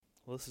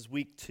Well, this is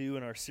week 2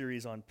 in our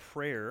series on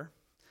prayer.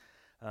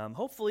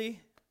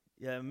 Hopefully,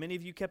 many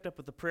of you kept up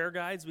with the prayer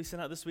guides we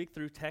sent out this week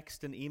through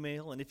text and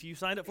email. And if you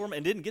signed up for them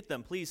and didn't get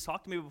them, please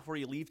talk to me before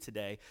you leave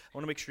today. I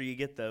want to make sure you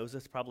get those.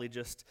 It's probably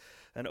just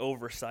an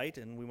oversight,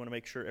 and we want to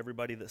make sure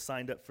everybody that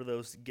signed up for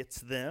those gets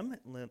them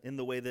in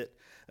the way that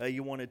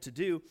you wanted to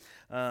do.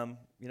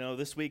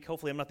 This week,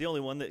 hopefully I'm not the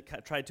only one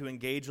that tried to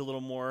engage a little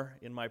more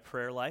in my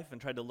prayer life and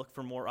tried to look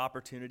for more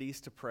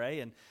opportunities to pray.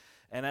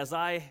 And as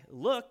I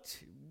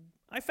looked,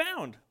 I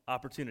found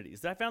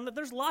opportunities. I found that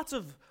there's lots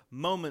of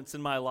moments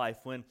in my life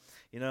when,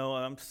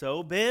 I'm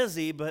so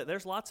busy, but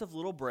there's lots of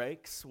little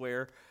breaks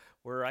where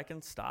I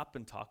can stop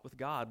and talk with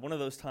God. One of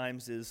those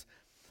times is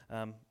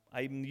I'm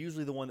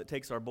usually the one that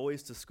takes our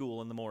boys to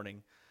school in the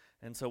morning.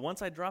 And so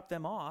once I drop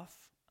them off,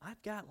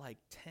 I've got like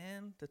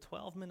 10 to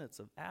 12 minutes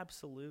of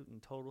absolute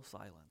and total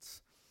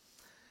silence.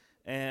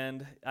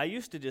 And I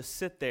used to just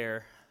sit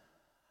there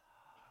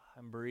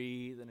and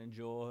breathe and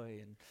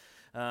enjoy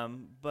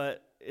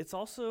but it's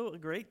also a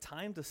great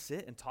time to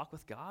sit and talk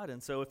with God.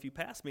 And so if you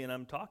pass me and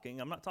I'm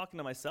not talking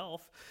to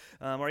myself,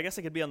 or I guess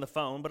I could be on the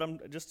phone, but I'm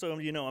just so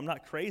you know, I'm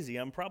not crazy.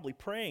 I'm probably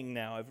praying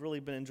now. I've really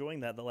been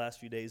enjoying that the last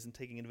few days and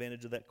taking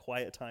advantage of that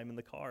quiet time in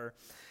the car.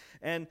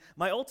 And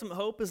my ultimate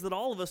hope is that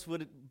all of us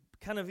would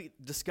kind of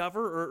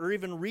discover or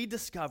even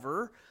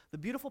rediscover the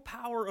beautiful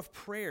power of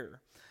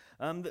prayer.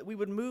 That we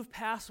would move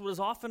past what is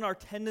often our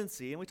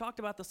tendency, and we talked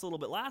about this a little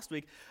bit last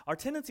week. Our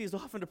tendency is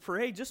often to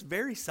pray just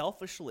very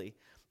selfishly.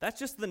 That's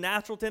just the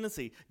natural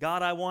tendency.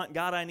 God, I want.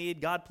 God, I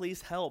need. God,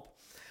 please help.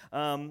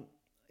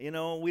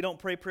 We don't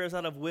pray prayers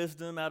out of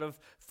wisdom, out of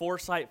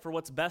foresight for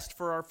what's best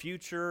for our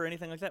future or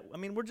anything like that. I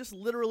mean, we're just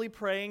literally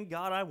praying,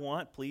 God, I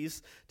want.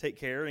 Please take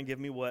care and give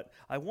me what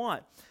I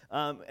want.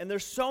 And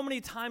there's so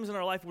many times in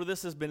our life where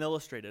this has been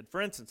illustrated.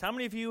 For instance, how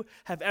many of you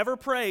have ever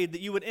prayed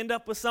that you would end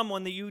up with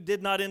someone that you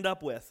did not end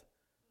up with?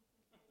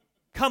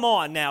 Come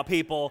on now,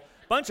 people.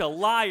 Bunch of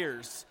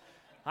liars.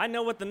 I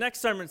know what the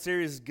next sermon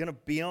series is going to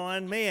be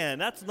on. Man,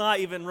 that's not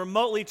even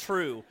remotely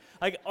true.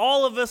 Like,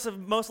 all of us have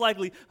most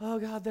likely, oh,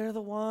 God, they're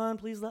the one.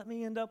 Please let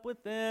me end up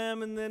with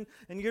them. And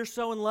you're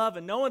so in love.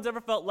 And no one's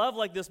ever felt love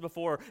like this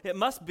before. It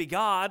must be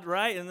God,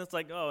 right? And it's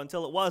like, oh,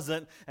 until it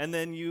wasn't. And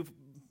then you've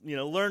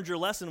learned your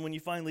lesson when you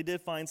finally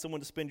did find someone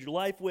to spend your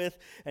life with,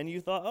 and you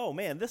thought, oh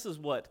man, this is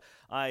what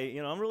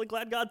I'm really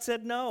glad God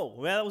said no.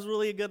 Well, that was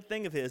really a good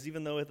thing of His,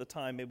 even though at the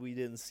time maybe we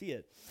didn't see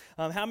it.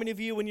 How many of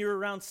you, when you were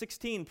around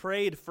 16,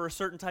 prayed for a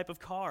certain type of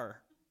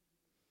car?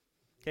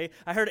 Okay,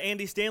 I heard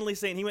Andy Stanley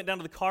saying he went down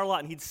to the car lot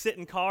and he'd sit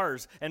in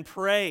cars and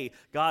pray,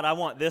 God, I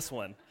want this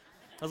one.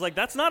 I was like,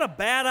 that's not a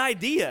bad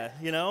idea,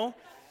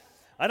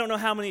 I don't know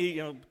how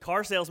many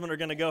car salesmen are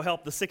going to go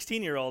help the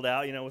 16-year-old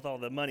out, with all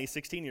the money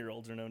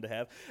 16-year-olds are known to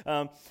have.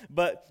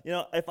 But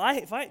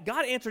if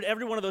God answered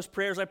every one of those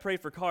prayers I prayed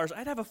for cars,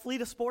 I'd have a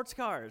fleet of sports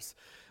cars,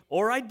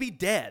 or I'd be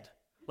dead.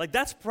 Like,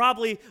 that's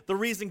probably the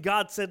reason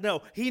God said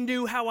no. He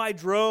knew how I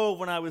drove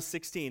when I was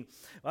 16.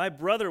 My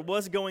brother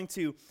was going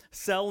to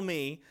sell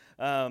me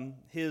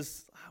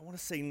his, I want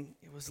to say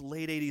it was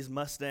late 80s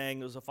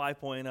Mustang. It was a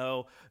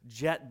 5.0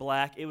 jet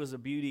black. It was a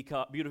beauty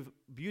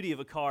of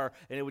a car,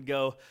 and it would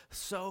go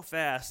so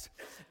fast.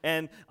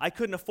 And I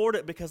couldn't afford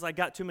it because I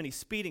got too many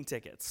speeding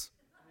tickets.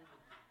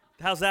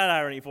 How's that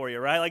irony for you,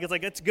 right?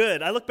 It's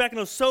good. I look back and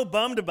I was so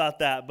bummed about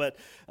that, but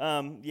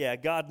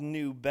God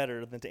knew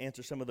better than to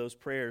answer some of those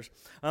prayers.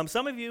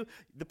 Some of you,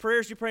 the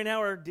prayers you pray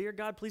now are, dear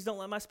God, please don't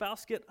let my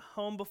spouse get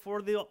home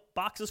before the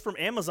boxes from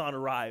Amazon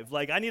arrive.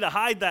 I need to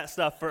hide that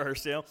stuff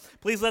first,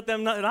 Please let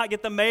them not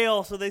get the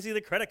mail so they see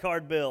the credit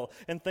card bill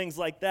and things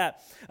like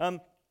that.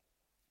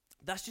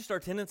 That's just our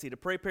tendency to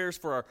pray prayers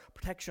for our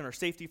protection or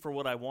safety for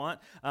what I want.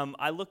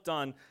 I looked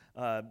on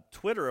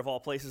Twitter, of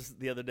all places,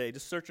 the other day,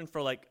 just searching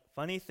for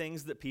funny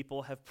things that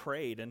people have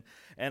prayed.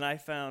 And I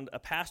found a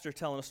pastor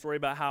telling a story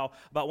about how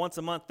about once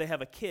a month they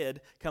have a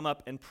kid come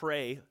up and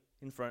pray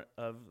in front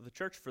of the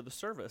church for the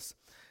service.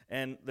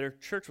 And their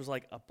church was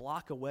a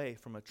block away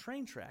from a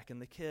train track. And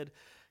the kid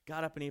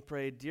got up and he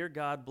prayed, dear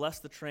God, bless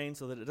the train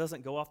so that it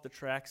doesn't go off the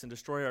tracks and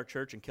destroy our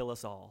church and kill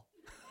us all.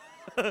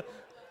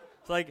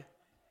 It's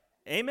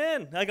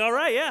amen. All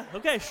right, yeah,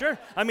 okay, sure.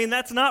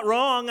 That's not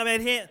wrong.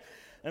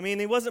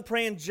 He wasn't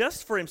praying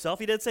just for himself.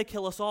 He did say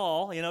kill us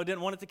all,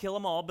 didn't want it to kill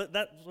them all, but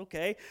that's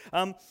okay.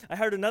 I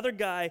heard another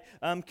guy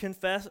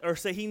confess or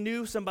say he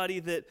knew somebody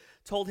that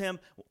told him,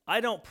 I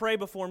don't pray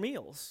before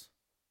meals.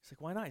 He's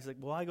like, why not? He's like,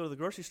 well, I go to the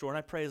grocery store and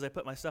I pray as I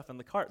put my stuff in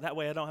the cart. That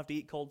way I don't have to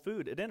eat cold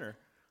food at dinner.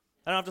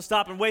 I don't have to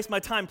stop and waste my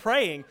time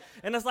praying.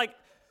 And it's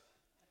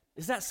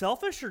is that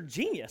selfish or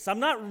genius? I'm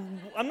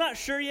not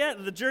sure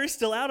yet. The jury's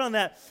still out on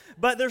that.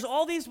 But there's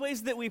all these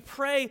ways that we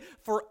pray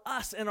for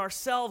us and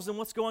ourselves and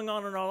what's going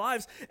on in our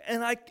lives.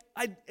 And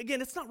again,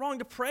 it's not wrong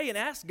to pray and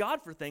ask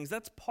God for things.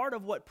 That's part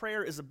of what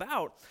prayer is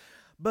about.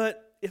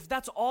 But if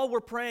that's all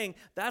we're praying,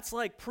 that's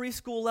like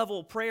preschool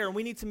level prayer, and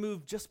we need to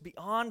move just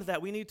beyond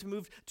that. We need to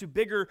move to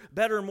bigger,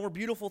 better, more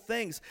beautiful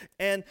things.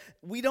 And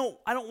I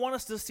don't want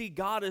us to see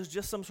God as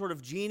just some sort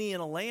of genie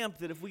in a lamp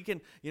that if we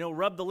can,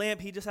 rub the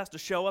lamp, he just has to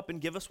show up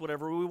and give us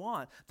whatever we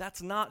want.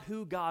 That's not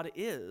who God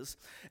is.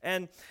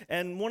 And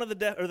one of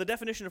the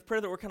definition of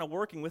prayer that we're kind of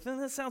working with,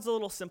 and this sounds a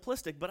little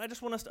simplistic, but I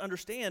just want us to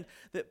understand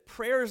that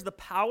prayer is the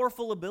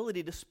powerful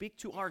ability to speak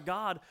to our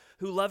God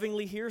who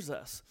lovingly hears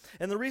us.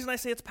 And the reason I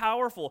say it's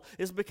powerful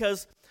is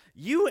because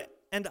you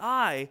and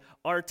I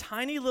are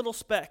tiny little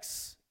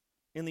specks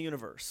in the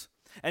universe.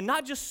 And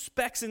not just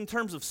specks in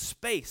terms of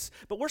space,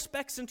 but we're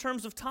specks in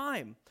terms of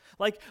time.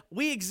 Like,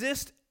 we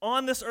exist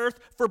on this earth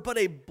for but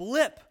a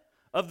blip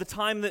of the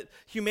time that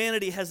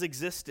humanity has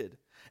existed.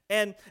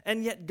 And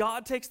yet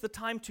God takes the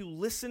time to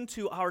listen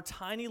to our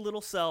tiny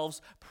little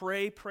selves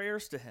pray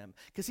prayers to him.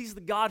 Because he's the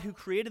God who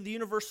created the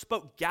universe,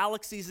 spoke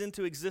galaxies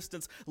into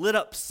existence, lit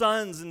up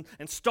suns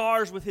and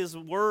stars with his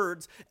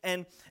words,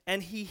 and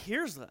he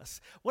hears us.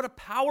 What a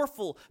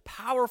powerful,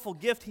 powerful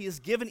gift he has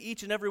given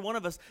each and every one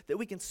of us, that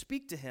we can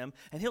speak to him,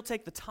 and he'll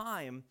take the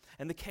time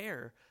and the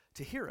care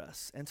to hear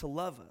us and to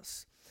love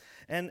us.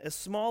 And as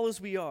small as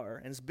we are,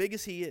 and as big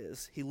as he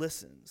is, he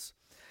listens.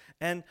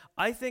 And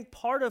I think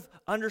part of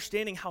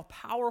understanding how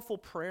powerful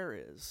prayer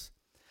is,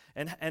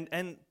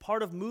 and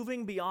part of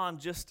moving beyond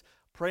just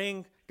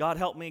praying, God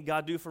help me,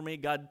 God do for me,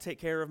 God take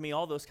care of me,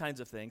 all those kinds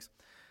of things,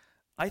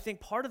 I think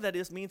part of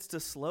that means to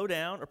slow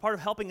down, or part of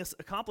helping us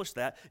accomplish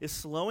that is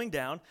slowing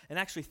down and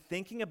actually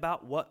thinking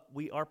about what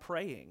we are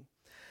praying.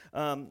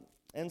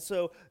 And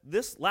so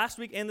this last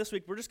week and this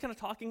week, we're just kind of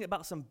talking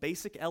about some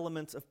basic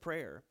elements of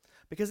prayer,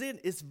 because it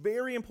is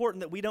very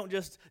important that we don't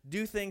just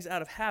do things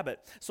out of habit.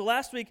 So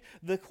last week,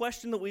 the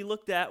question that we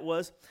looked at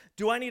was,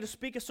 do I need to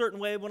speak a certain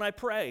way when I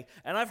pray?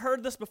 And I've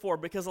heard this before,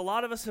 because a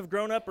lot of us have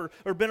grown up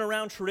or been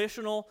around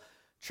traditional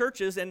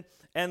churches, and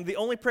the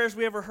only prayers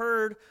we ever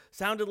heard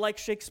sounded like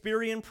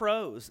Shakespearean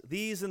prose,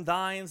 these and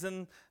thines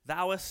and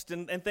thouest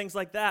and things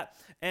like that.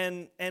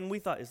 And we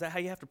thought, is that how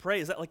you have to pray?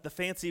 Is that like the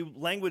fancy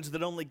language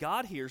that only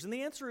God hears? And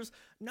the answer is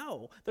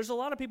no. There's a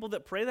lot of people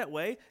that pray that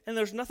way, and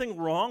there's nothing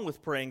wrong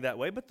with praying that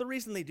way, but the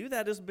reason they do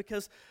that is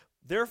because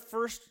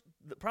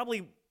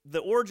probably the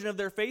origin of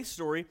their faith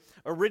story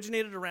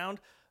originated around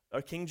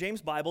a King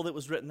James Bible that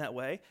was written that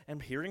way,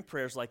 and hearing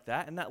prayers like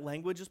that, and that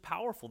language is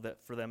powerful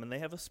for them, and they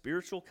have a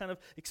spiritual kind of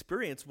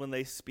experience when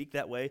they speak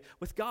that way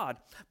with God.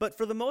 But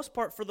for the most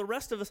part, for the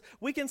rest of us,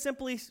 we can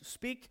simply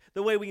speak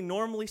the way we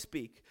normally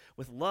speak,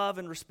 with love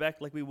and respect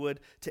like we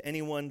would to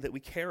anyone that we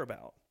care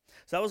about.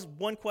 So that was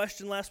one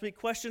question last week.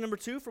 Question number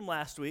 2 from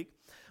last week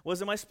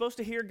was, am I supposed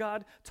to hear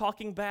God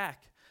talking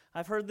back?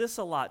 I've heard this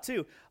a lot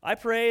too. I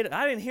prayed,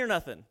 I didn't hear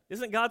nothing.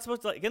 Isn't God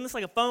supposed to, isn't this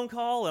like a phone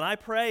call, and I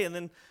pray and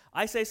then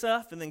I say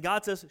stuff and then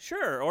God says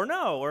sure or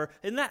no, or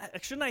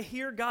shouldn't I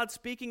hear God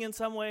speaking in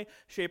some way,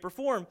 shape, or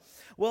form?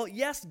 Well,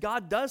 yes,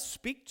 God does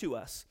speak to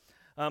us.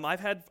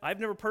 I've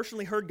never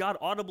personally heard God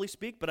audibly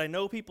speak, but I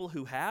know people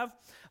who have.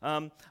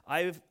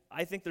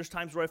 I think there's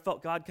times where I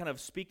felt God kind of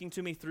speaking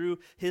to me through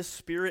his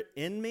Spirit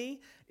in me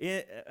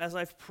as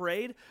I've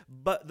prayed.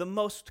 But the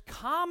most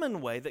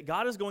common way that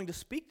God is going to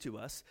speak to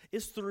us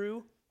is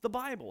through the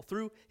Bible,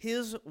 through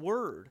his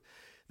word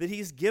that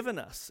he's given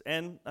us.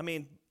 And I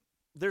mean,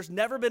 there's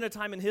never been a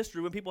time in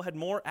history when people had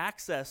more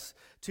access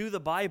to the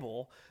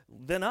Bible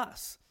than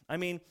us. I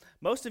mean,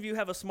 most of you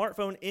have a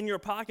smartphone in your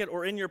pocket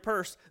or in your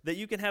purse that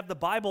you can have the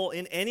Bible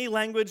in any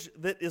language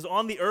that is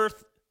on the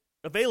earth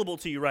available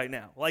to you right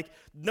now. Like,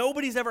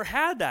 nobody's ever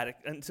had that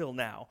until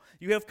now.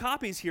 You have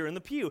copies here in the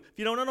pew. If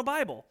you don't own a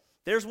Bible,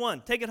 there's one.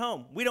 Take it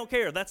home. We don't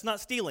care. That's not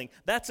stealing.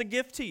 That's a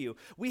gift to you.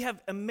 We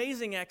have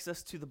amazing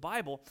access to the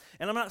Bible,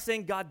 and I'm not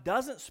saying God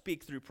doesn't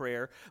speak through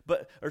prayer,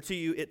 or to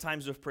you at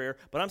times of prayer,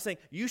 but I'm saying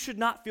you should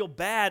not feel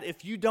bad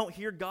if you don't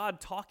hear God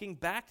talking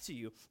back to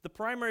you. The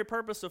primary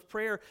purpose of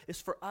prayer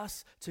is for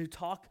us to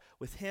talk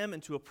with him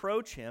and to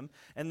approach him,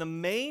 and the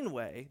main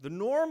way, the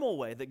normal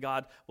way that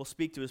God will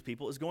speak to his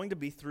people is going to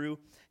be through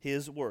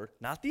his word.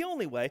 Not the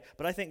only way,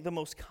 but I think the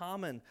most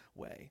common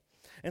way.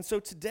 And so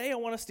today I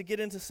want us to get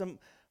into some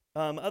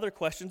other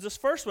questions. This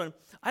first one,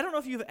 I don't know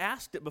if you've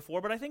asked it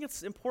before, but I think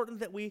it's important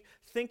that we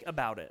think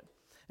about it.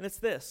 And it's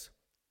this: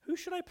 who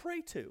should I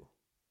pray to?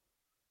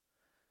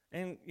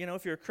 And,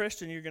 if you're a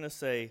Christian, you're going to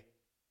say,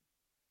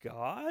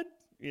 God?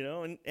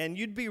 And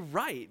you'd be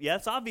right. Yeah,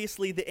 that's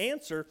obviously the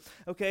answer.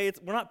 Okay,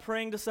 we're not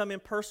praying to some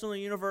impersonal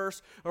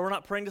universe, or we're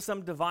not praying to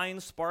some divine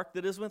spark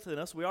that is within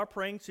us. We are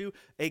praying to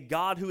a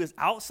God who is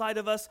outside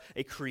of us,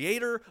 a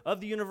creator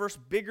of the universe,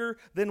 bigger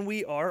than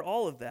we are,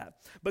 all of that.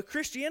 But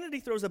Christianity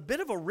throws a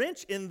bit of a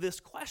wrench in this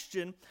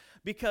question,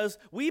 because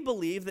we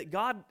believe that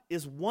God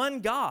is one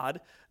God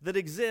that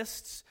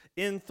exists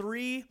in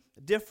 3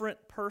 different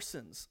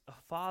persons: a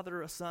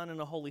Father, a Son,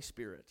 and a Holy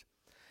Spirit.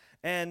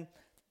 And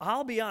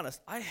I'll be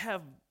honest, I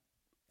have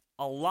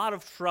a lot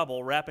of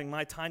trouble wrapping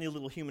my tiny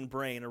little human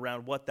brain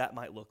around what that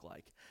might look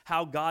like.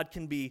 How God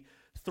can be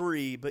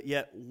 3, but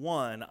yet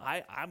 1.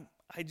 I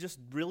just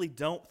really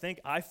don't think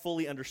I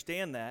fully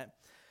understand that.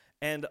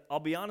 And I'll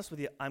be honest with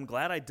you, I'm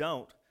glad I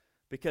don't,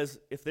 because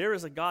if there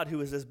is a God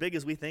who is as big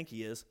as we think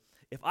he is,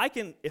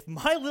 if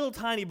my little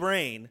tiny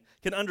brain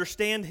can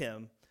understand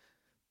him,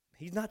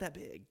 he's not that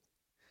big.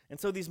 And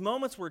so these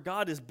moments where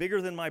God is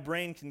bigger than my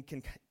brain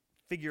can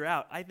figure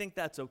out, I think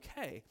that's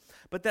okay.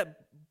 But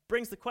that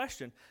brings the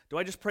question, do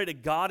I just pray to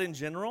God in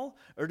general,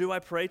 or do I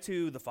pray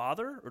to the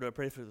Father, or do I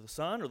pray to the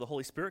Son, or the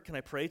Holy Spirit? Can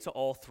I pray to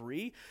all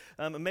three?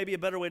 Maybe a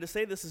better way to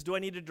say this is, do I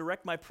need to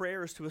direct my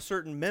prayers to a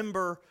certain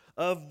member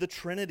of the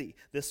Trinity,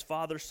 this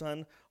Father,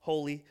 Son,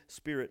 Holy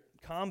Spirit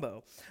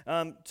combo?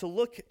 To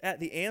look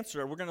at the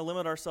answer, we're going to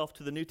limit ourselves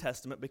to the New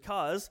Testament,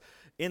 because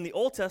in the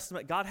Old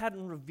Testament, God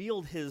hadn't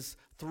revealed his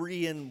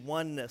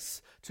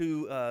three-in-oneness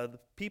to the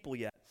people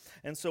yet.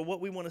 And so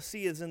what we want to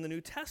see is in the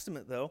New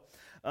Testament, though,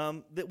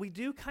 that we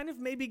do kind of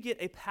maybe get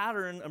a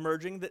pattern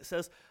emerging that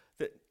says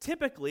that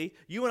typically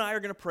you and I are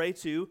going to pray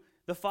to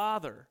the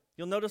Father.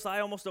 You'll notice I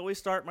almost always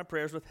start my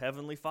prayers with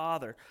Heavenly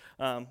Father.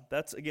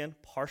 That's, again,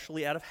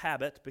 partially out of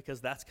habit,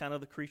 because that's kind of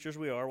the creatures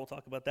we are. We'll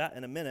talk about that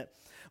in a minute.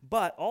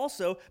 But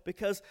also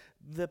because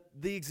the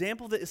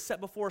example that is set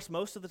before us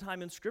most of the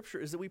time in Scripture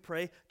is that we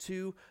pray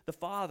to the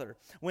Father.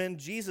 When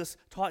Jesus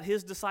taught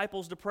his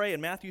disciples to pray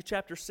in Matthew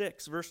chapter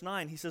 6, verse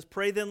 9, he says,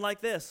 "Pray then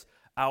like this,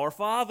 Our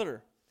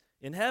Father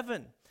in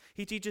heaven."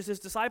 He teaches his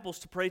disciples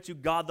to pray to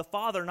God the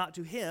Father, not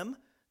to him.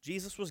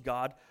 Jesus was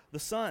God the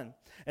Son.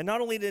 And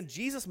not only did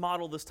Jesus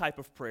model this type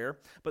of prayer,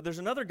 but there's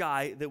another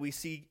guy that we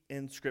see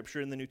in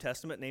Scripture in the New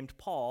Testament named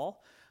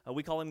Paul.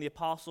 We call him the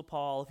Apostle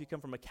Paul. If you come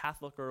from a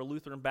Catholic or a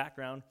Lutheran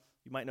background,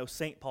 you might know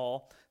St.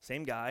 Paul,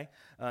 same guy.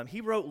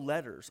 He wrote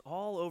letters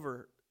all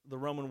over the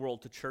Roman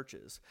world to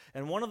churches.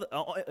 And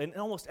in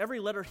almost every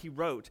letter he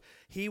wrote,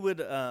 he would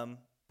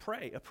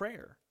pray a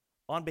prayer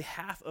on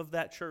behalf of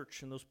that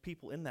church and those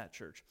people in that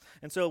church.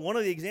 And so one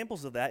of the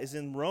examples of that is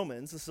in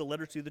Romans. This is a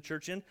letter to the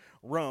church in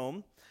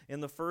Rome. In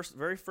the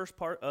very first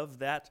part of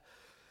that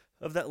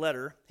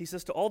letter, he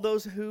says, "To all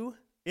those who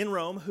in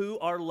Rome who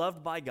are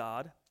loved by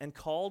God and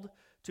called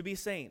to be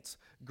saints,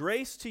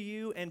 grace to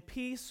you and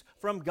peace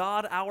from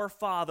God our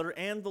Father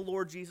and the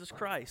Lord Jesus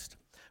Christ.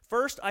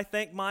 First, I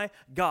thank my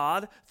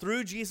God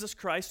through Jesus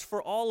Christ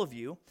for all of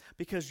you,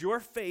 because your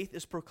faith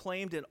is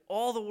proclaimed in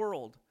all the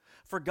world.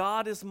 For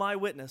God is my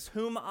witness,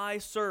 whom I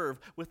serve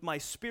with my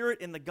spirit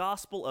in the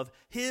gospel of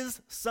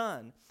his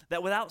Son,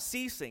 that without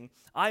ceasing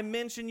I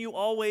mention you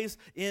always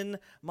in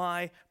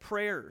my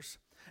prayers,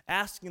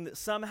 asking that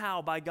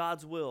somehow by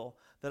God's will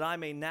that I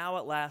may now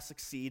at last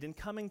succeed in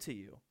coming to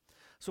you."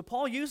 So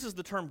Paul uses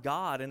the term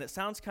God, and it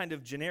sounds kind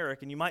of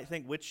generic, and you might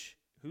think,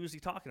 who is he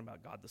talking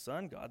about? God the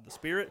Son, God the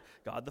Spirit,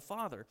 God the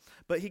Father.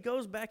 But he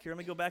goes back here, let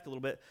me go back a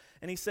little bit,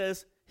 and he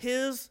says,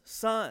 his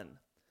Son,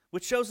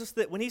 which shows us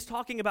that when he's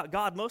talking about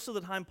God, most of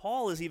the time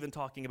Paul is even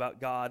talking about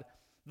God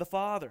the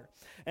Father.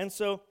 And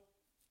so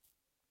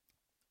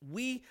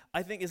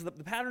I think, is the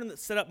pattern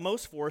that's set up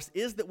most for us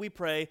is that we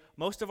pray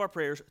most of our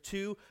prayers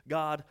to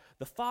God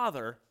the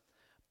Father.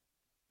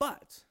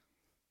 But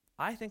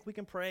I think we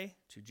can pray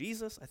to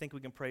Jesus. I think we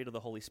can pray to the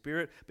Holy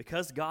Spirit.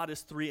 Because God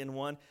is three in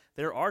one,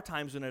 there are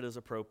times when it is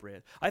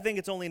appropriate. I think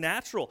it's only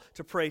natural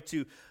to pray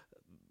to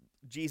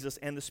Jesus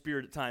and the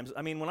Spirit at times.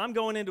 I mean, when I'm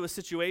going into a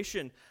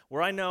situation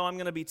where I know I'm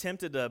going to be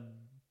tempted to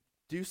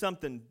do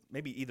something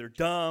maybe either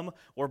dumb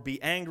or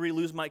be angry,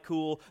 lose my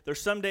cool,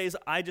 there's some days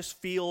I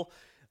just feel,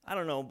 I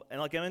don't know,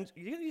 and like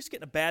you just get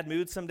in a bad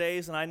mood some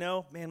days, and I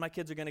know, man, my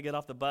kids are going to get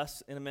off the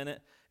bus in a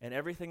minute, and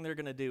everything they're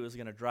going to do is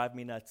going to drive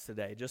me nuts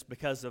today just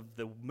because of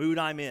the mood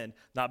I'm in.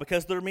 Not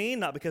because they're mean,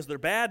 not because they're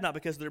bad, not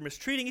because they're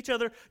mistreating each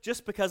other,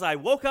 just because I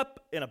woke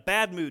up in a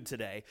bad mood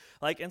today.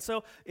 And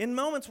so in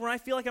moments where I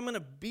feel like I'm going to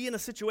be in a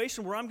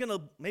situation where I'm going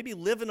to maybe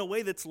live in a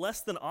way that's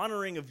less than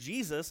honoring of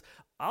Jesus,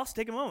 I'll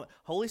take a moment.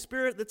 Holy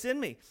Spirit that's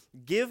in me,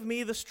 give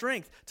me the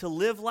strength to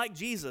live like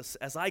Jesus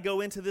as I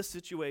go into this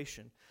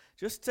situation.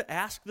 Just to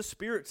ask the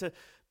Spirit to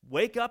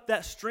wake up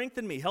that strength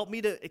in me. Help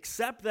me to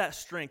accept that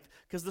strength,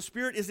 because the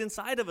Spirit is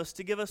inside of us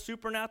to give us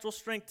supernatural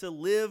strength to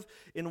live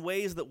in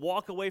ways that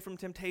walk away from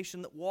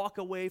temptation, that walk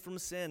away from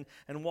sin,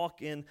 and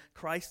walk in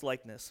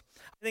Christ-likeness.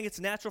 I think it's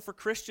natural for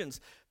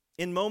Christians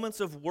in moments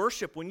of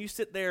worship when you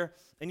sit there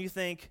and you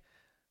think,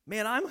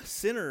 man, I'm a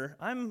sinner.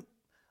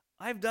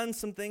 I've done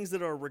some things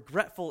that are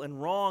regretful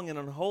and wrong and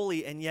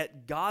unholy, and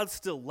yet God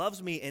still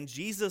loves me, and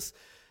Jesus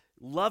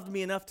loved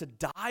me enough to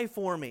die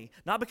for me.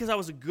 Not because I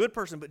was a good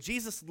person, but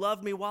Jesus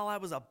loved me while I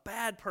was a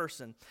bad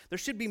person. There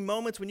should be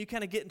moments when you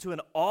kind of get into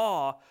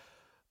a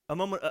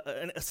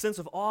sense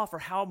of awe for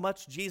how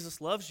much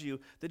Jesus loves you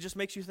that just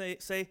makes you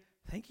say,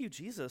 thank you,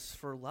 Jesus,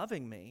 for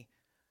loving me.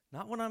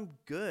 Not when I'm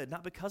good,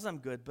 not because I'm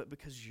good, but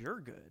because you're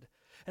good.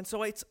 And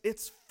so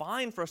it's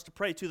fine for us to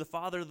pray to the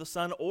Father, the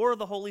Son, or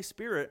the Holy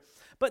Spirit,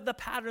 but the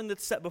pattern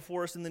that's set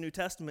before us in the New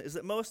Testament is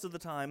that most of the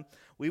time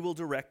we will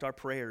direct our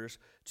prayers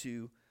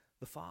to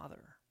the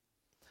Father.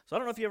 So I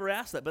don't know if you ever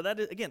asked that, but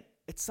that is, again,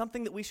 it's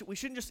something that we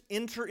shouldn't just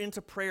enter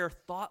into prayer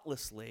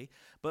thoughtlessly,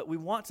 but we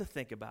want to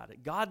think about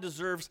it. God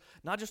deserves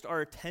not just our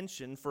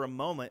attention for a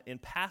moment in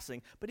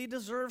passing, but he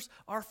deserves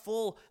our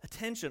full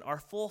attention, our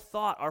full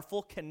thought, our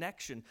full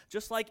connection,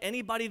 just like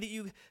anybody that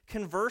you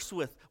converse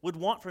with would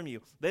want from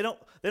you. They don't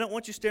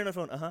want you staring at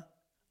the phone,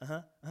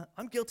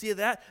 I'm guilty of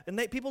that. And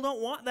people don't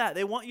want that.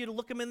 They want you to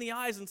look them in the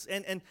eyes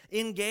and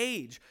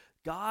engage.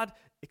 God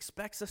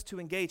expects us to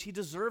engage. He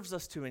deserves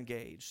us to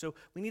engage. So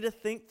we need to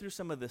think through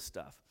some of this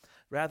stuff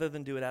rather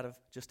than do it out of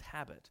just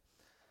habit.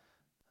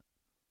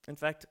 In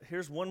fact,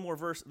 here's one more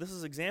verse. This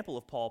is an example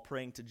of Paul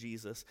praying to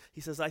Jesus. He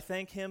says, I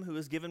thank him who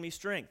has given me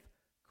strength,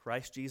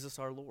 Christ Jesus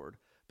our Lord,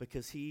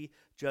 because he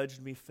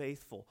judged me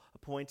faithful,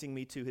 appointing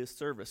me to his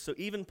service. So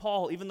even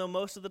Paul, even though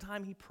most of the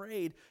time he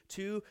prayed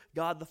to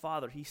God the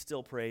Father, he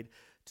still prayed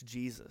to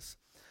Jesus.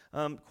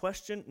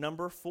 Question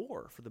number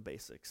 4 for the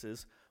basics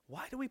is,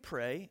 why do we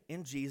pray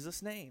in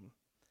Jesus' name?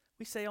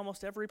 We say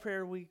almost every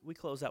prayer we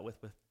close out with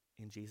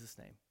in Jesus'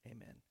 name,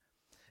 amen.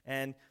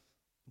 And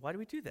why do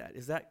we do that?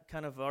 Is that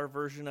kind of our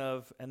version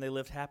of, and they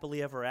lived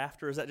happily ever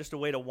after? Is that just a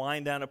way to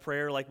wind down a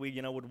prayer like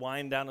we, would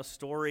wind down a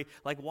story?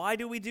 Like, why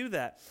do we do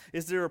that?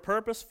 Is there a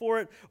purpose for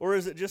it? Or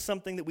is it just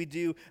something that we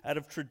do out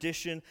of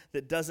tradition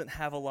that doesn't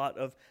have a lot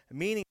of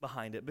meaning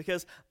behind it?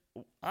 Because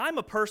I'm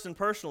a person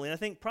personally, and I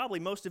think probably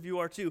most of you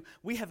are too,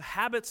 we have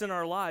habits in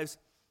our lives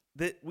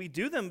that we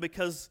do them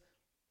because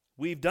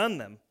we've done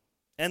them.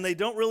 And they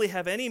don't really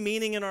have any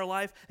meaning in our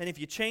life. And if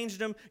you changed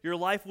them, your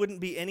life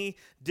wouldn't be any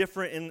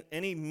different in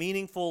any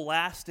meaningful,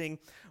 lasting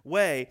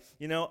way.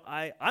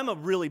 I'm a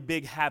really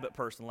big habit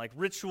person, like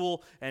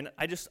ritual. And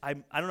I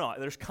don't know,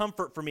 there's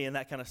comfort for me in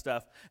that kind of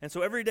stuff. And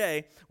so every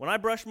day when I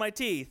brush my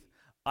teeth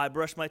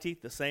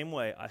the same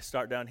way. I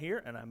start down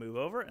here and I move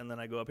over, and then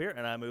I go up here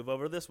and I move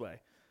over this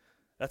way.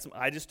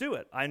 I just do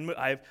it.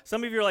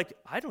 Some of you are like,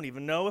 I don't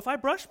even know if I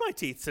brushed my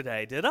teeth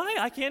today. Did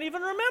I? I can't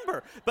even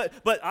remember.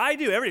 But I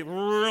do.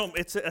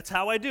 It's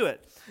how I do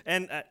it,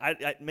 and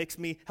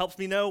it helps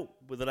me know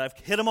that I've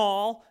hit them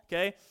all.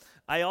 Okay.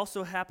 I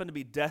also happen to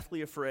be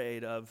deathly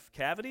afraid of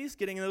cavities,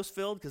 getting those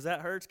filled, because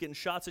that hurts, getting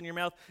shots in your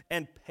mouth,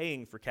 and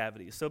paying for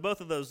cavities. So both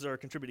of those are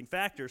contributing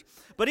factors.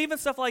 But even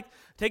stuff like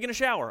taking a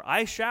shower.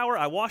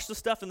 I wash the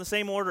stuff in the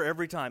same order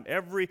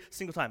every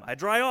single time. I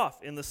dry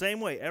off in the same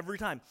way every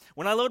time.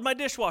 When I load my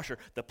dishwasher,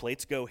 the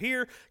plates go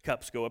here,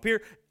 cups go up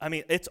here.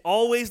 It's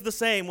always the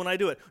same when I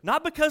do it.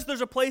 Not because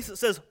there's a place that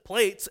says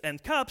plates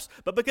and cups,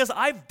 but because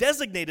I've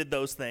designated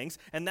those things,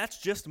 and that's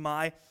just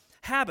my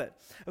habit,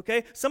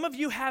 okay? Some of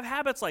you have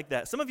habits like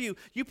that. Some of you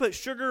put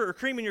sugar or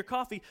cream in your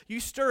coffee, you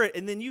stir it,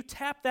 and then you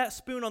tap that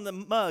spoon on the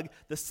mug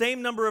the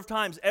same number of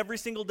times every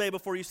single day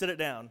before you sit it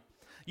down.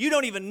 You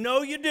don't even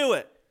know you do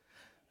it.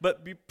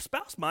 But your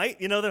spouse might,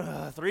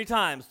 they're 3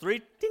 times, 3,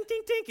 tink,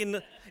 tink, tink,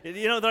 and,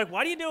 they're like,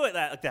 why do you do it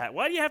like that?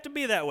 Why do you have to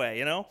be that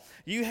way,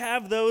 You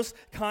have those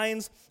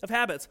kinds of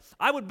habits.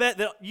 I would bet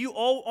that you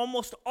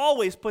almost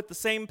always put the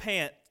same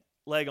pant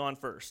leg on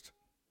first.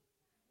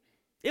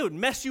 It would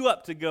mess you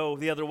up to go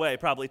the other way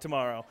probably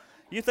tomorrow.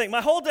 You think, my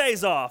whole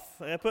day's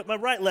off. I put my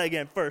right leg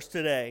in first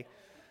today.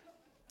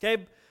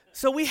 Okay,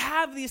 so we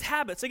have these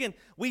habits. Again,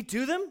 we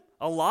do them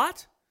a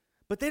lot,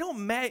 but they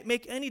don't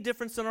make any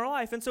difference in our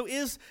life. And so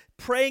is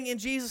praying in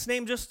Jesus'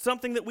 name just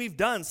something that we've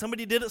done?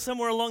 Somebody did it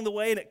somewhere along the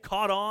way and it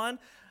caught on?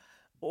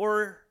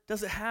 Or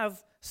does it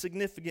have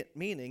significant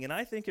meaning? And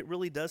I think it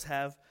really does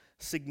have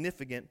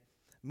significant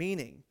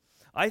meaning.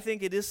 I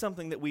think it is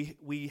something that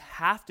we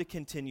have to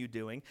continue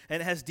doing, and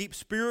it has deep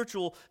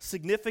spiritual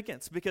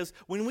significance, because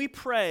when we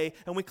pray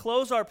and we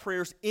close our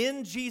prayers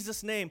in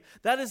Jesus' name,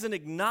 that is an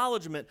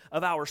acknowledgement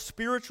of our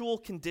spiritual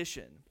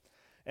condition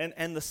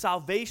and the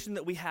salvation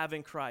that we have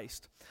in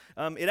Christ.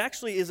 It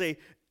actually is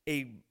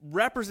a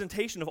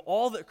representation of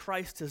all that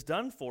Christ has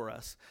done for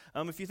us.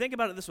 If you think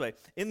about it this way,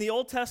 in the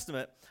Old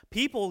Testament,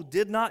 people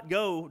did not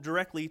go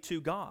directly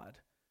to God.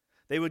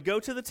 They would go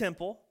to the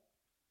temple,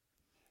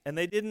 and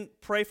they didn't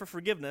pray for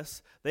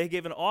forgiveness. They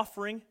gave an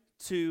offering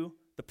to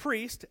the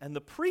priest, and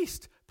the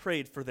priest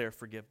prayed for their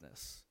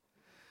forgiveness.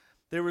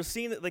 They were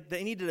seen that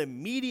they needed a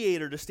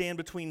mediator to stand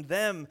between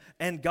them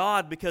and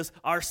God, because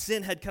our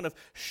sin had kind of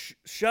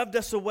shoved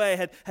us away,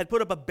 had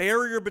put up a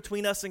barrier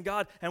between us and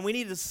God, and we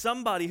needed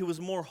somebody who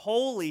was more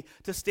holy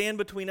to stand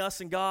between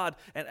us and God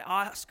and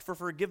ask for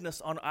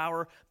forgiveness on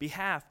our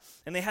behalf.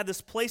 And they had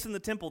this place in the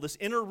temple, this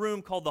inner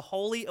room called the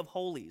Holy of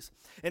Holies,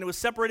 and it was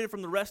separated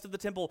from the rest of the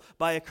temple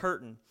by a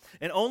curtain.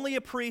 And only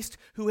a priest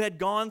who had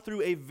gone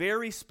through a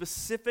very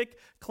specific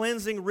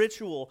cleansing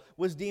ritual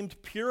was deemed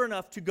pure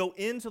enough to go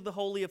into the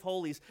Holy of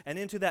Holies and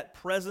into that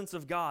presence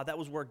of God. That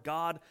was where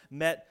God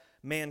met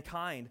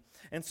mankind.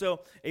 And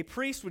so a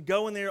priest would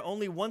go in there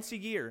only once a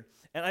year.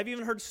 And I've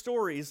even heard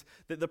stories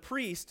that the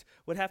priest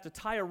would have to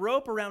tie a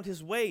rope around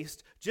his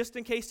waist just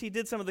in case he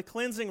did some of the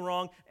cleansing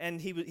wrong and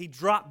he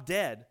dropped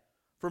dead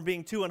from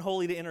being too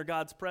unholy to enter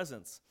God's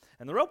presence.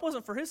 And the rope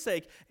wasn't for his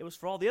sake, it was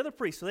for all the other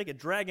priests, so they could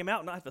drag him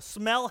out and not have to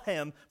smell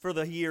him for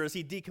the year as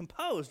he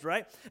decomposed,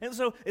 right? And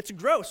so it's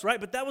gross, right?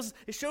 But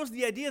it shows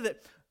the idea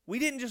that We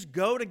didn't just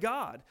go to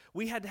God.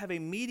 We had to have a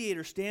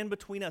mediator stand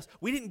between us.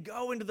 We didn't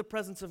go into the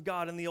presence of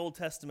God in the Old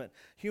Testament.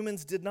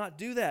 Humans did not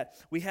do that.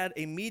 We had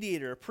a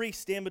mediator, a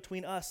priest, stand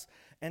between us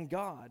and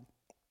God.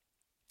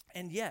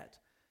 And yet,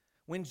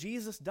 when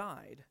Jesus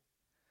died,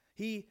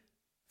 he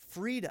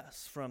freed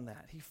us from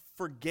that. He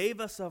forgave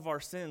us of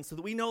our sins so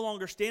that we no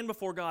longer stand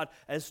before God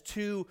as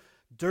too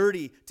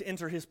dirty to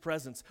enter his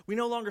presence. We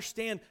no longer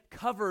stand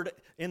covered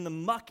in the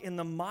muck, in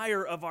the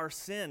mire of our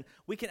sin.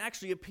 We can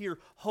actually appear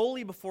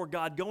holy before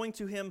God, going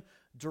to him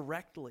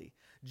directly.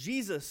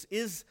 Jesus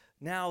is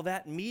now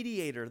that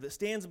mediator that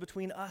stands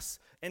between us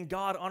and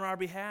God on our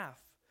behalf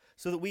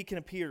so that we can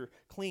appear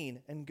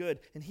clean and good.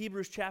 In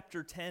Hebrews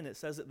chapter 10, it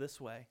says it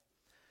this way.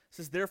 It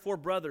says, therefore,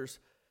 brothers,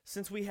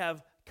 since we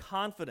have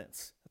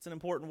confidence, that's an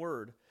important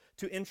word,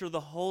 to enter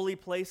the holy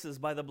places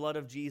by the blood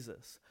of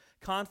Jesus.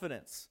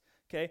 Confidence.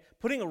 Okay,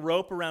 putting a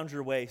rope around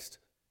your waist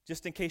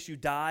just in case you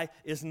die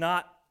is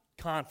not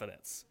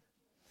confidence.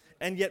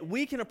 And yet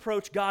we can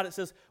approach God, it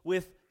says,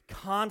 with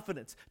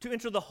confidence to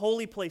enter the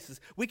holy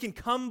places. We can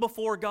come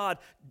before God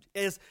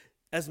as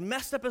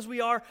messed up as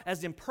we are,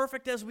 as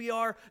imperfect as we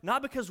are,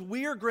 not because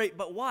we're great,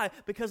 but why?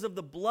 Because of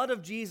the blood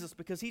of Jesus,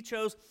 because he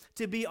chose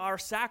to be our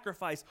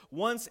sacrifice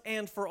once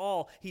and for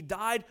all. He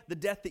died the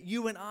death that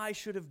you and I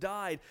should have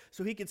died,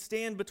 so he could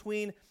stand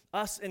between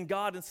us and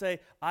God and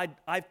say,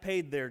 I've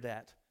paid their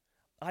debt.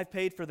 I've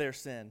paid for their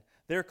sin.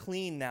 They're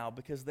clean now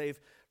because they've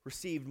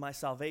received my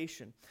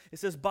salvation. It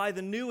says, by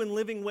the new and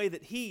living way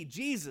that he,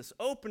 Jesus,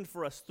 opened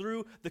for us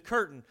through the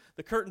curtain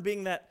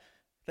being that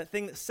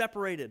thing that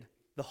separated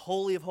the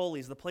Holy of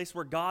Holies, the place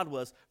where God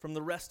was, from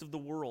the rest of the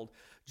world.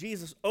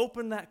 Jesus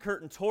opened that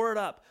curtain, tore it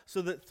up,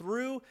 so that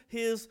through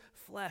his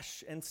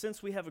flesh, and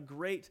since we have a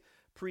great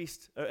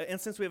priest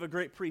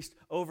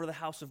over the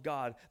house of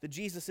God, that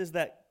Jesus is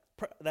that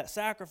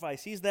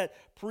sacrifice, he's that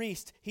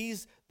priest,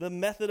 he's the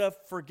method of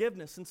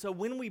forgiveness. And so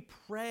when we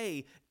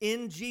pray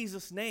in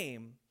Jesus'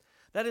 name,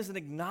 that is an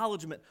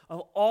acknowledgement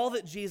of all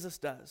that Jesus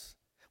does.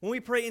 When we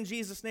pray in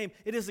Jesus' name,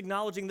 it is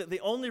acknowledging that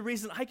the only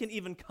reason I can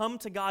even come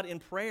to God in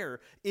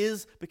prayer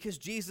is because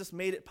Jesus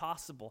made it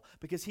possible,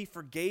 because he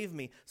forgave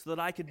me so that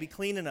I could be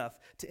clean enough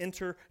to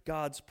enter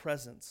God's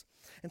presence.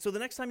 And so the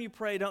next time you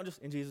pray, don't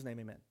just, in Jesus' name,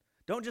 amen.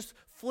 Don't just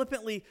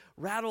flippantly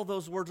rattle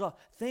those words off.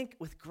 Think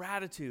with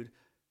gratitude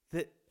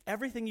that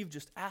everything you've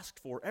just asked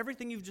for,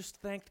 everything you've just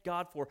thanked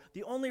God for,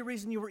 the only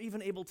reason you were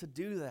even able to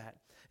do that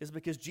is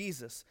because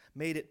Jesus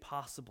made it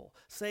possible.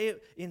 Say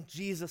it in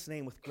Jesus'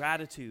 name with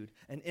gratitude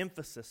and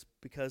emphasis,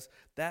 because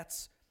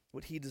that's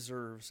what he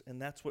deserves, and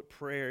that's what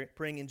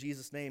praying in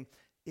Jesus' name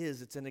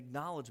is. It's an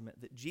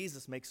acknowledgement that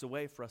Jesus makes a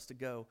way for us to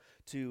go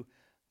to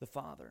the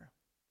Father.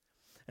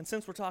 And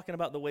since we're talking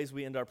about the ways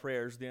we end our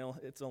prayers,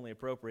 it's only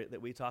appropriate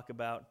that we talk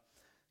about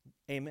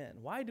amen.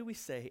 Why do we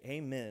say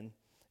amen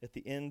at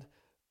the end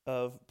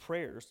of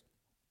prayers?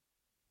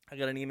 I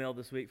got an email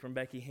this week from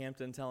Becky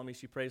Hampton telling me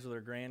she prays with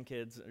her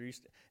grandkids,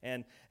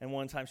 and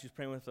one time she was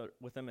praying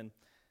with them, and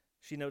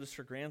she noticed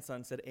her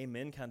grandson said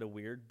amen kind of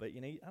weird, but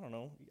I don't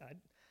know.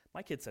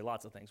 My kids say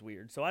lots of things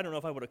weird, so I don't know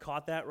if I would have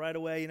caught that right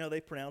away.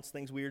 They pronounce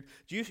things weird.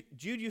 Jude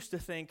used to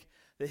think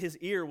that his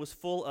ear was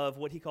full of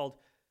what he called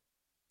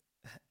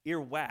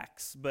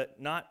earwax, but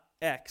not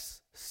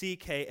X,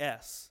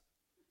 CKS.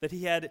 That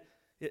he had,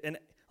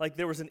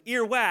 there was an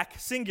earwax,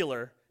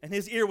 singular, and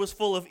his ear was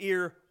full of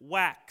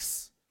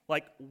earwax.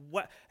 Like,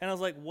 what? And I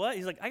was like, what?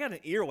 He's like, I got an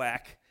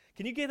earwax.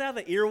 Can you get out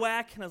of the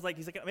earwax? And I was like,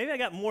 he's like, maybe I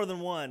got more than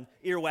one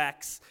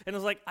earwax. And I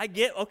was like, I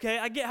get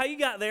how you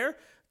got there.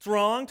 It's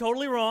wrong,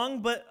 totally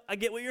wrong, but I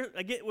get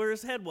where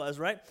his head was,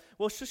 right?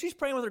 Well, she's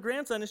praying with her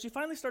grandson, and she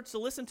finally starts to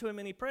listen to him,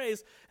 and he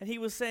prays, and he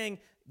was saying,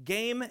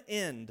 game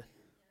end.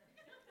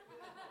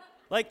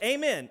 Like,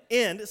 amen,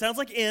 end. It sounds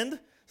like end.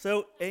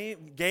 So,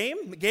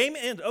 game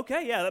end.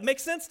 Okay, yeah, that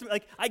makes sense to me.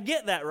 Like, I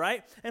get that,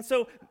 right? And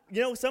so,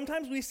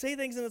 sometimes we say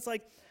things, and it's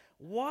like,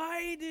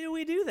 why do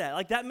we do that?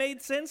 Like, that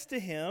made sense to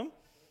him.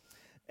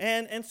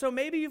 And so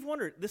maybe you've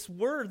wondered, this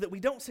word that we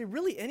don't say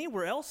really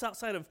anywhere else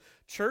outside of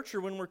church,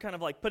 or when we're kind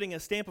of like putting a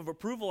stamp of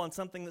approval on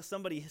something that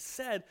somebody has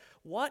said,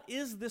 what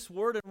is this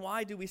word and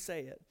why do we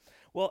say it?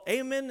 Well,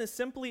 amen is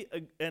simply,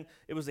 and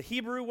it was a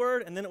Hebrew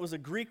word, and then it was a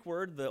Greek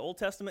word. The Old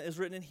Testament is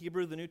written in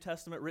Hebrew, the New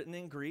Testament written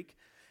in Greek.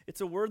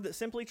 It's a word that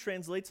simply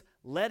translates,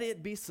 let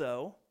it be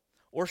so,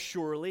 or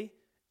surely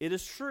it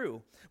is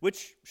true,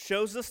 which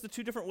shows us the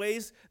two different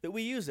ways that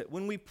we use it.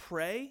 When we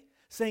pray,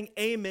 saying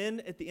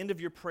amen at the end of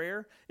your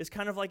prayer is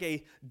kind of like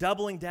a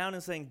doubling down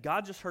and saying,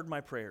 God just heard my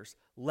prayers.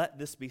 Let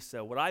this be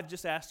so. What I've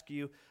just asked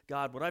you,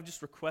 God, what I've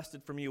just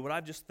requested from you, what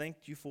I've just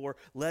thanked you for,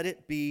 let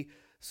it be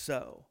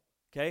so.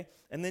 Okay?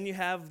 And then you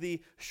have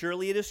the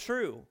surely it is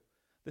true.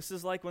 This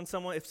is like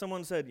if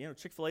someone said,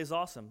 Chick-fil-A is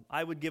awesome,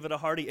 I would give it a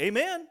hearty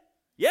amen.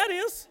 Yeah, it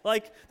is.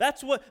 Like,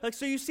 that's what, like,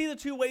 so you see the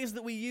two ways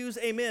that we use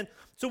amen.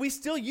 So we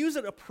still use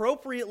it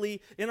appropriately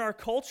in our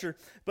culture,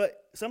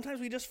 but sometimes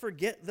we just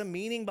forget the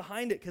meaning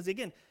behind it because,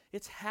 again,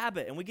 it's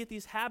habit, and we get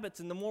these habits,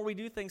 and the more we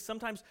do things,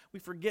 sometimes we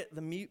forget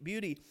the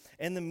beauty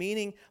and the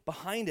meaning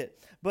behind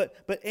it. But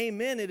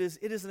amen, it is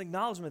an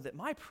acknowledgement that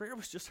my prayer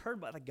was just heard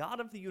by the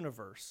God of the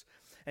universe,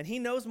 and he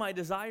knows my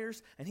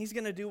desires, and he's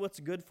going to do what's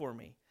good for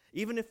me,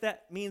 even if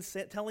that means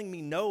telling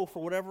me no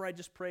for whatever I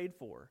just prayed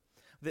for.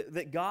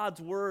 That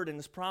God's word and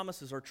his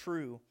promises are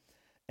true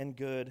and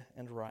good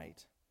and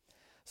right.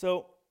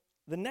 So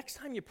the next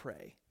time you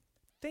pray,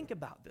 think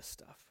about this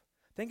stuff.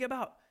 Think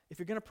about if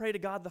you're going to pray to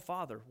God the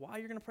Father, why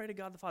you're going to pray to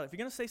God the Father. If you're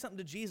going to say something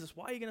to Jesus,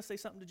 why are you going to say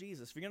something to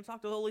Jesus? If you're going to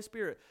talk to the Holy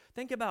Spirit,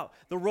 think about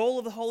the role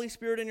of the Holy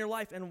Spirit in your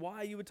life and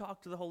why you would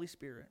talk to the Holy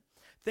Spirit.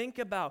 Think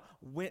about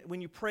when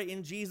you pray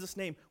in Jesus'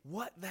 name,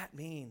 what that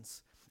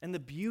means and the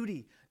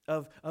beauty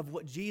of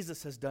what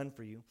Jesus has done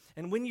for you.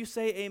 And when you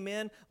say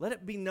amen, let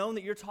it be known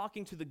that you're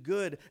talking to the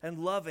good and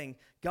loving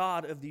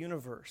God of the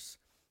universe.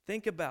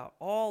 Think about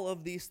all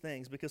of these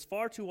things, because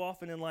far too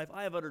often in life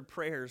I have uttered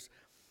prayers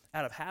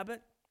out of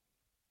habit,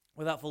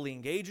 without fully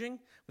engaging,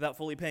 without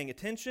fully paying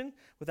attention,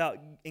 without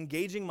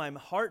engaging my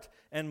heart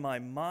and my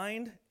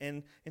mind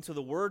and into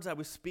the words I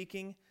was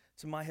speaking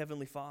to my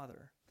Heavenly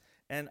Father.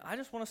 And I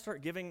just want to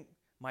start giving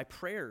my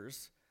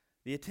prayers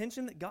the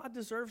attention that God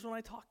deserves when I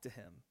talk to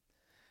him.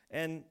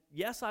 And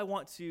yes, I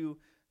want to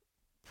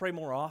pray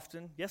more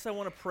often. Yes, I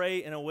want to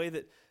pray in a way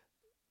that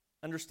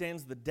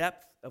understands the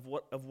depth of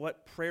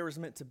what prayer is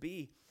meant to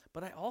be.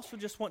 But I also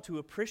just want to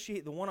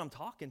appreciate the one I'm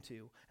talking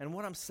to and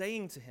what I'm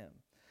saying to him,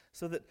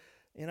 so that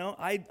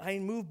I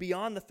move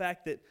beyond the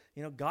fact that,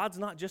 God's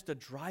not just a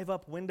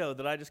drive-up window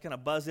that I just kind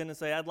of buzz in and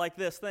say, I'd like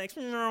this, thanks,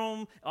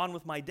 on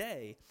with my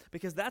day.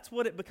 Because that's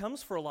what it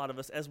becomes for a lot of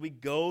us as we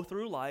go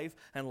through life,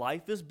 and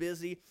life is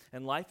busy,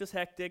 and life is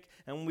hectic,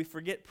 and when we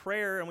forget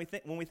prayer, and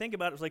when we think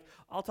about it, it's like,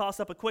 I'll toss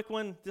up a quick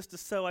one just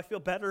so I feel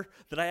better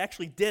that I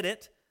actually did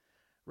it,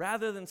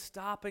 rather than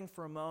stopping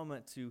for a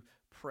moment to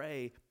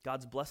pray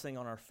God's blessing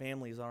on our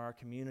families, on our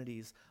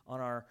communities, on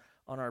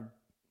our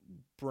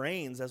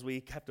brains as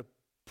we have to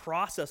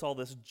process all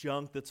this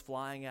junk that's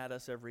flying at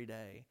us every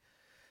day.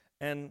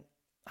 And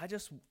I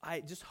just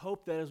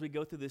hope that as we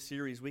go through this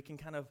series, we can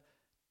kind of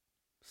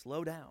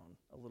slow down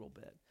a little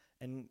bit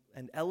and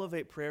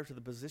elevate prayer to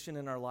the position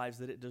in our lives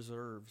that it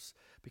deserves,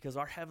 because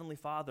our Heavenly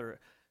Father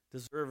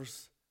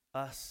deserves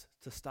us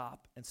to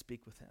stop and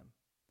speak with him.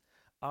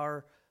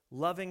 Our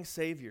loving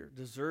Savior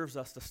deserves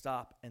us to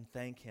stop and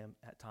thank him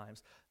at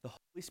times. The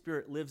Holy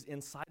Spirit lives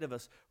inside of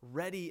us,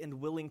 ready and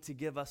willing to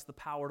give us the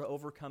power to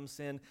overcome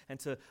sin and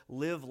to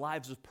live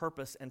lives of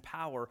purpose and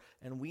power,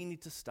 and we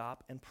need to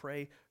stop and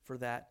pray for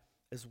that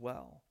as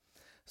well.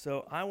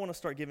 So I want to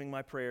start giving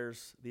my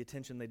prayers the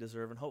attention they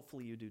deserve, and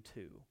hopefully you do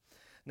too.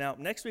 Now,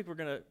 next week we're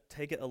going to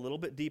take it a little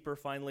bit deeper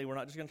finally. We're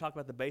not just going to talk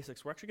about the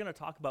basics. We're actually going to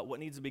talk about what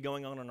needs to be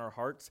going on in our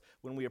hearts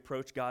when we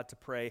approach God to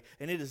pray.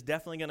 And it is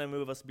definitely going to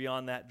move us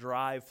beyond that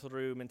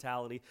drive-through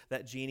mentality,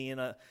 that genie in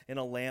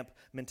a lamp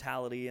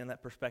mentality, and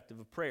that perspective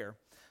of prayer.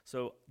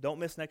 So don't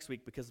miss next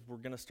week, because we're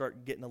going to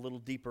start getting a little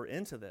deeper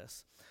into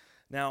this.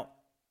 Now,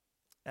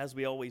 as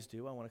we always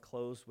do, I want to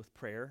close with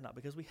prayer, not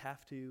because we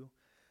have to,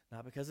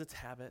 not because it's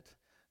habit,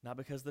 not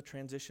because the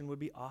transition would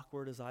be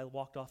awkward as I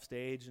walked off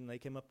stage and they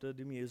came up to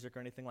do music or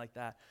anything like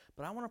that,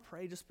 but I want to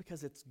pray just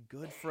because it's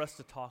good for us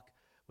to talk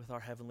with our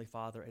Heavenly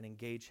Father and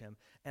engage him.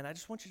 And I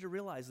just want you to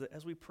realize that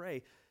as we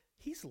pray,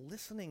 he's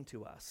listening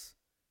to us.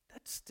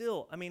 That's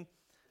still,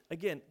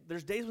 again,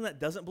 there's days when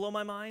that doesn't blow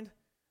my mind,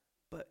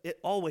 but it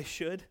always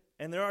should.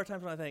 And there are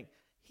times when I think,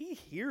 he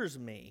hears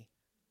me.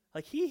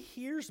 Like, he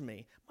hears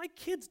me. My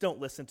kids don't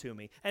listen to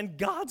me, and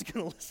God's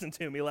going to listen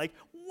to me. Like,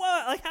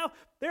 what? Like, how?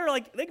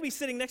 They could be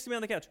sitting next to me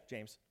on the couch.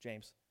 James.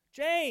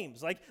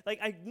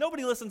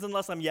 Nobody listens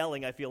unless I'm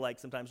yelling, I feel like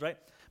sometimes, right?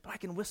 But I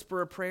can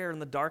whisper a prayer in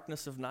the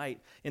darkness of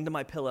night into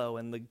my pillow,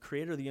 and the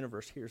creator of the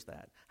universe hears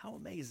that. How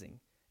amazing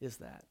is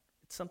that?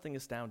 It's something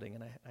astounding,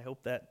 and I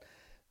hope that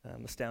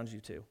astounds you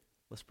too.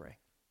 Let's pray.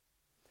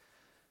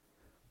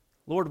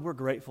 Lord, we're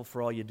grateful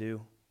for all you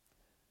do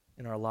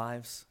in our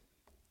lives.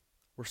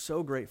 We're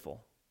so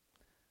grateful.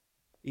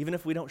 Even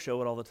if we don't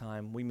show it all the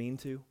time, we mean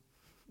to.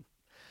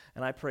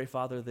 And I pray,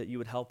 Father, that you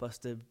would help us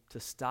to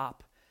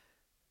stop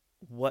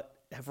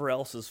whatever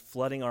else is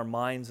flooding our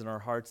minds and our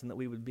hearts, and that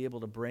we would be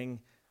able to bring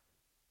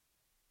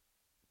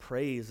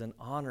praise and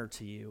honor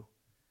to you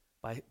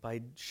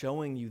by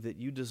showing you that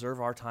you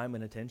deserve our time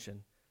and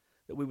attention,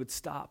 that we would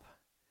stop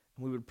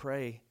and we would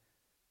pray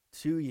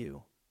to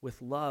you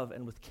with love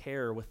and with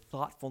care, with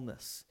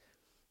thoughtfulness,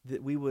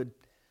 that we would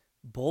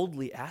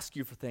boldly ask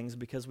you for things,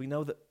 because we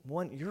know that,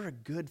 one, you're a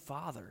good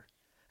father.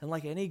 And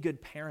like any good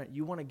parent,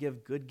 you want to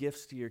give good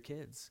gifts to your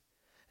kids.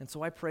 And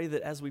so I pray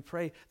that as we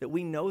pray, that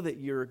we know that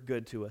you're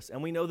good to us.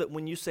 And we know that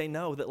when you say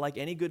no, that like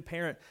any good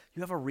parent,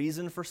 you have a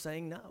reason for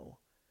saying no.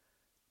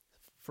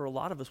 For a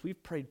lot of us,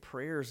 we've prayed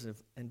prayers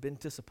and been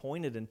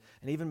disappointed and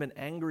even been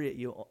angry at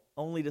you,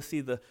 only to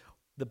see the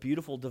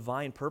beautiful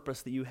divine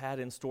purpose that you had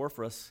in store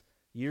for us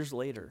years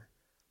later.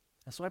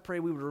 And so I pray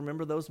we would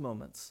remember those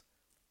moments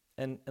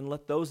and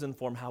let those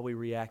inform how we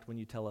react when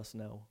you tell us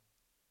no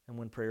and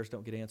when prayers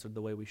don't get answered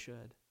the way we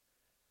should.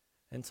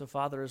 And so,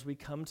 Father, as we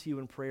come to you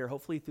in prayer,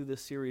 hopefully through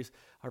this series,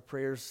 our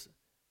prayers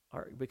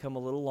become a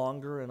little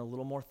longer and a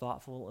little more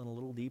thoughtful and a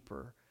little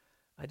deeper.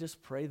 I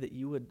just pray that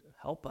you would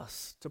help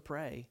us to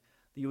pray,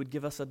 that you would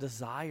give us a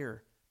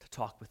desire to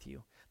talk with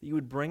you, that you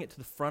would bring it to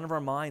the front of our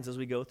minds as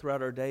we go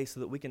throughout our day so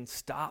that we can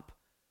stop,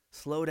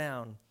 slow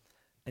down,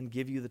 and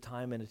give you the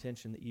time and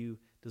attention that you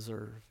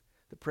deserve.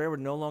 That prayer would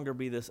no longer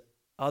be this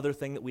other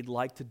thing that we'd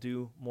like to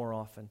do more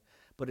often,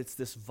 but it's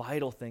this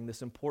vital thing,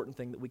 this important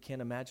thing that we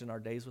can't imagine our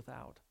days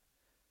without.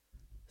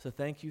 So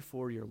thank you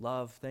for your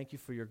love. Thank you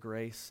for your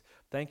grace.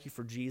 Thank you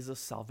for Jesus'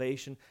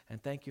 salvation.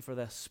 And thank you for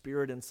that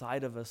Spirit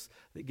inside of us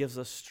that gives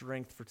us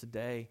strength for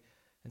today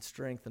and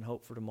strength and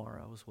hope for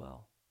tomorrow as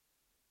well.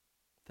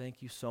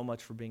 Thank you so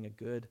much for being a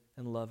good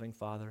and loving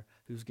Father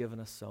who's given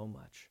us so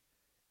much.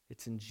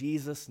 It's in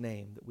Jesus'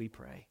 name that we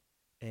pray.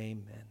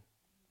 Amen.